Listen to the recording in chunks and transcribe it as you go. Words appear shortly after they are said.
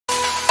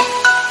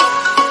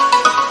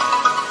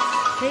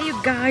Hey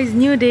you guys,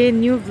 new day,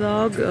 new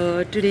vlog.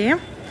 Today,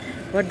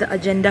 what the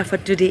agenda for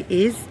today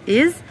is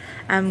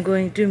I'm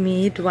going to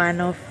meet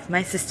one of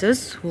my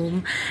sisters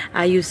whom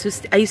I used to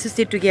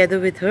stay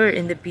together with her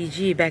in the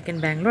PG back in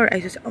Bangalore.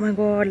 I used to, oh my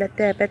god,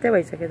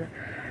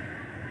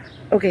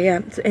 okay,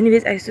 yeah. So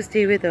anyways, I used to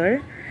stay with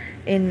her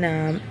in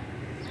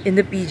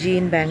the PG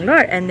in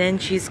Bangalore, and then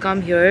she's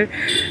come here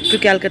to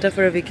Calcutta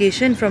for a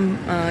vacation from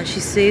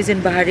she stays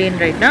in Bahrain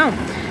right now,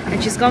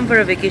 and she's come for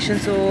a vacation,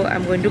 so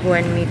I'm going to go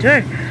and meet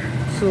her.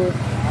 So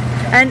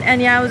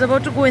and yeah, I was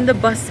about to go in the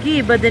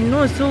busky, but then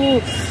no,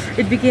 so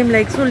it became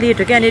like so late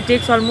again. It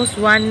takes almost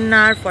 1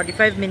 hour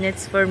 45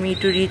 minutes for me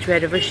to reach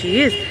wherever she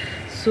is.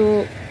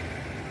 So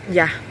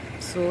yeah,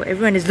 so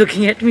everyone is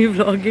looking at me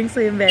vlogging, so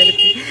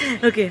embarrassing.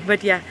 Okay,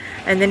 but yeah,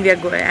 and then we are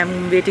going.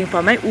 I'm waiting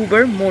for my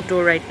Uber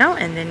Moto right now,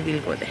 and then we'll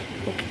go there.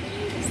 Okay,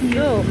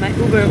 so my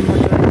Uber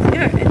Moto is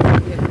here, and then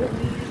we are going.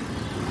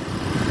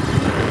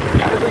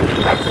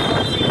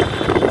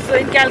 So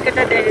in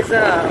Calcutta there is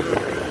a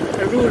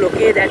rule,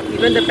 okay, that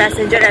even the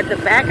passenger at the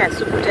back has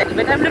to put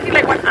helmet. I'm looking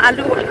like one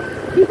aloo.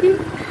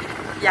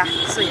 Yeah,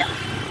 so yeah.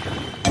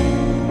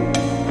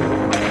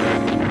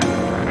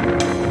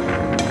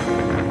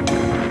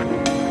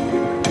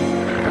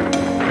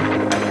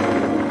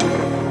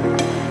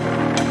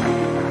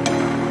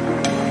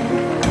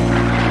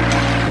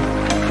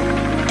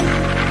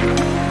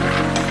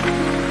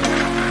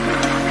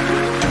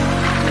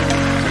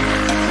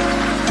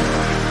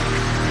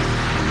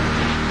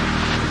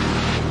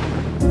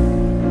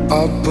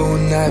 Up all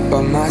night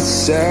by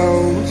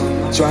myself,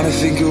 trying to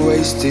think of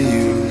ways to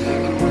you.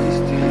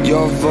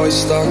 Your voice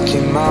stuck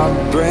in my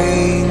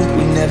brain,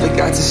 we never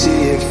got to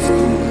see it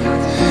through.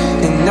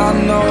 And I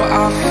know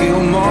I feel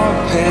more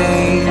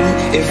pain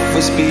if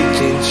we're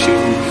speaking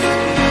truth.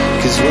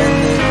 Cause when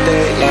the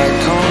daylight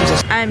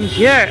comes, I'm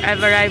here.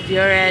 I've arrived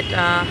here at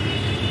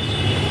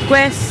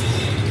Quest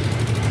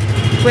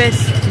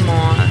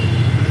Mall.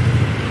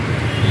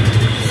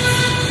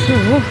 So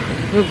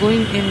we're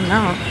going in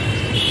now.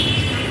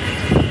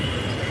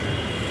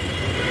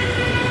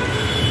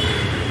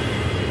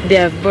 They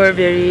have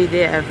Burberry,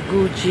 they have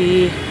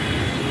Gucci,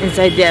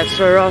 inside they have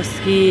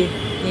Swarovski,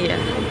 yeah.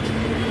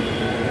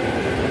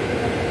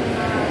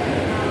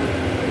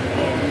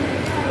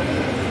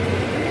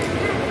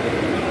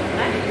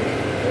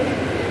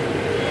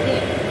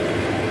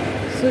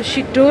 So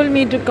she told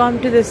me to come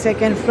to the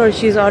second floor.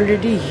 She's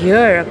already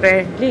here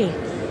apparently.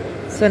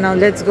 So now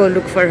let's go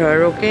look for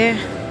her, okay?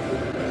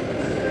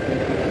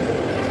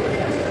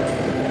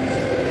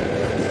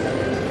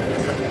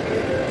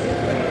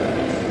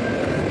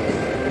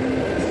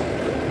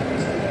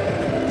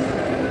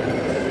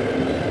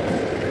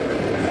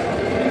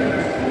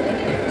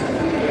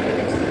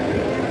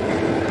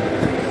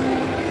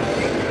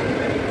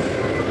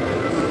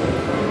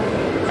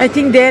 I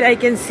think there I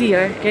can see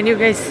her. Can you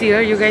guys see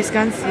her? You guys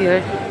can't see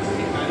her.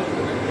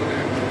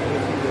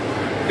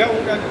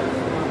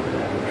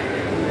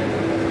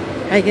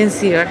 I can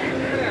see her.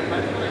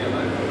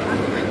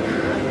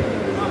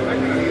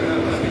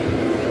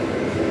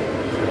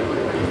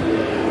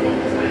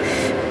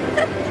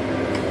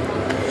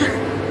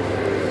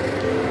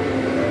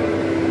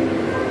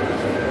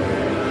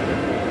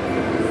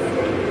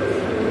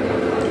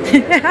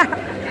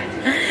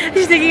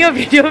 She's taking a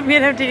video of me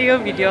and I'm taking a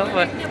video of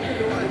her.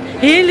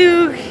 Hey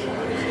look!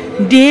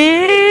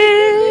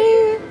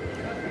 Damn!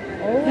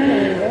 Oh my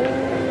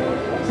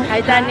god!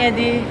 Hi Taniya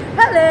di.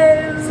 Hello!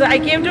 So I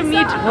came to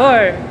meet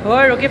her.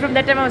 Okay, from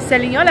that time I was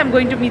telling y'all I'm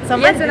going to meet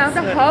someone. Yes, and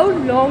after how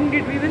long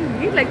did we even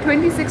meet? Like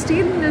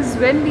 2016 is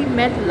when we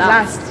met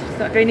last.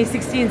 So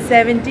 2016,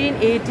 17,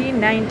 18,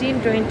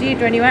 19, 20,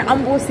 21,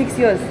 almost 6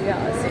 years. Yeah,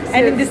 6 years.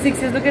 And in these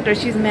 6 years, look at her,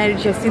 she's married,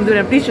 she has sindoor.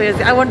 I'm pretty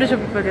sure, I want to show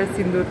people her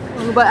sindoor.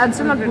 Oh, but I'm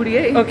still not buri,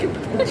 eh? Okay,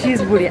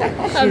 she's buri.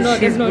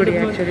 She's buri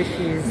actually,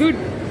 she is. Dude,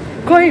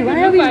 Koi,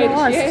 why are we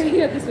lost?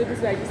 Yeah, this way,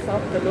 I just saw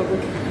the logo.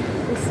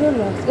 We're so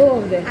lost. Oh,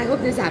 over there. I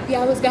hope there's happy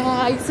hours,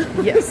 guys.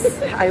 Yes,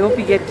 I hope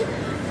we get...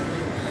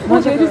 Oh,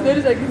 there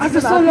is like this.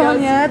 After so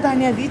long, yeah,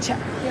 Taniya Dicha.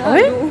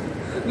 Yeah,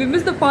 we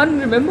missed the fun,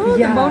 remember?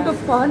 Yeah. The amount of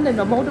fun and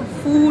the amount of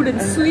food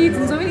and sweets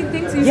and so many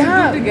things we used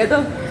to do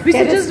together. We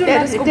should just do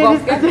terrace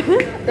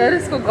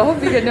go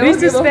golf. We used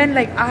to spend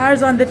like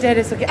hours on the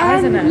terrace, okay?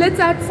 And let's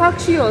add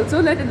Sakshi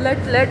also. Let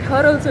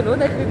her also know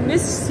that we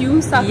miss you,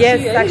 Sakshi. Yes,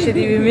 Sakshi,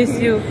 we miss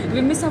you.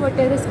 We miss our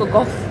terrace go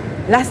golf.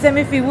 Last time,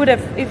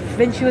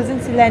 when she was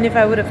in Ceylon, if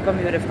I would have come,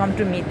 we would have come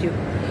to meet you.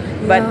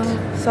 But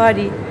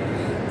sorry,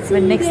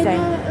 but next time.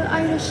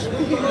 Irish.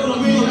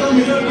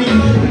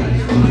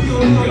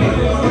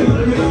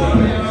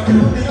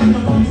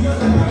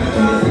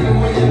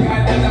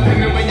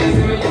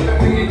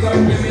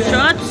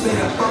 Shots,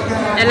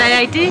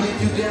 LIIT,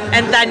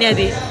 and Taniya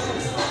Di.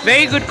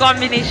 Very good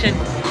combination.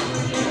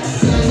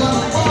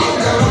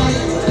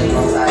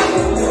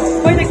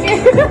 For the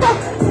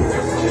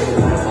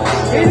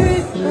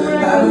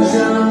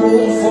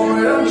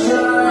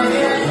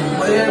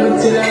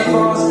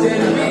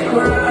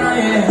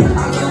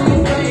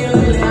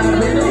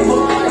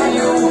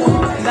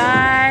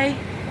Bye.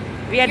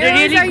 We are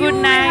had a really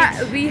good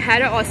night. We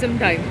had an awesome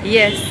time.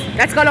 Yes.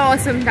 That's called an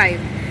awesome time.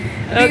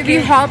 Okay. We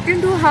hopped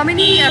into how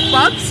many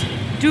pubs?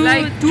 Two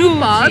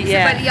pubs.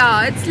 yeah. But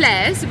yeah, it's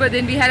less. But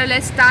then we had a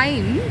less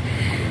time.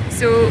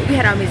 So we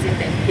had an amazing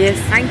time. Yes.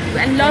 Thank you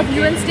and love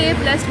you and stay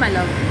blessed, my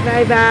love.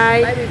 Bye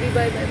bye. Bye baby.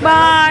 Bye.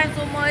 Bye. Love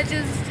you so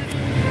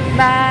much.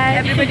 Bye.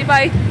 Everybody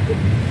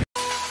bye.